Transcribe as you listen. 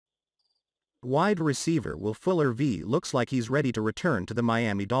Wide receiver Will Fuller looks like he's ready to return to the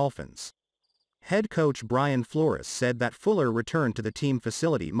Miami Dolphins. Head coach Brian Flores said that Fuller returned to the team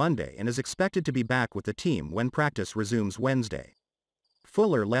facility Monday and is expected to be back with the team when practice resumes Wednesday.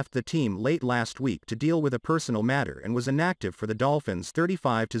 Fuller left the team late last week to deal with a personal matter and was inactive for the Dolphins'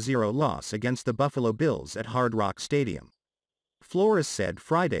 35-0 loss against the Buffalo Bills at Hard Rock Stadium. Flores said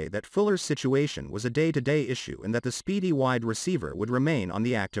Friday that Fuller's situation was a day-to-day issue and that the speedy wide receiver would remain on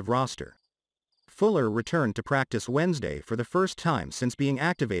the active roster. Fuller returned to practice Wednesday for the first time since being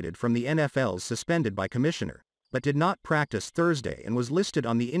activated from the NFL's suspended by commissioner, but did not practice Thursday and was listed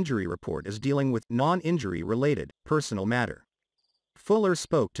on the injury report as dealing with non-injury related, personal matter. Fuller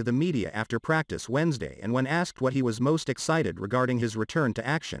spoke to the media after practice Wednesday and when asked what he was most excited regarding his return to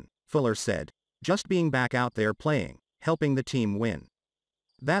action, Fuller said, "Just being back out there playing, helping the team win.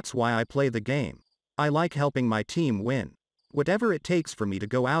 That's why I play the game. I like helping my team win. Whatever it takes for me to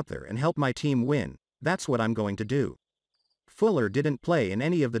go out there and help my team win, that's what I'm going to do." Fuller didn't play in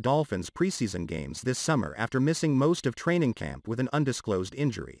any of the Dolphins' preseason games this summer after missing most of training camp with an undisclosed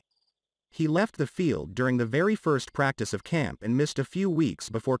injury. He left the field during the very first practice of camp and missed a few weeks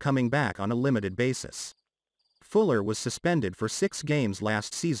before coming back on a limited basis. Fuller was suspended for 6 games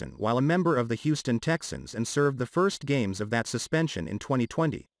last season while a member of the Houston Texans and served the first games of that suspension in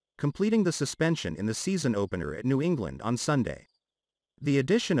 2020, completing the suspension in the season opener at New England on Sunday. The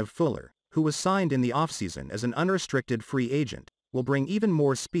addition of Fuller, who was signed in the offseason as an unrestricted free agent, will bring even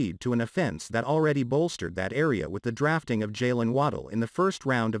more speed to an offense that already bolstered that area with the drafting of Jalen Waddle in the first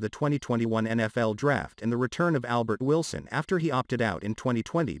round of the 2021 NFL Draft and the return of Albert Wilson after he opted out in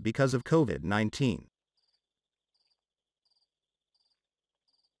 2020 because of COVID-19.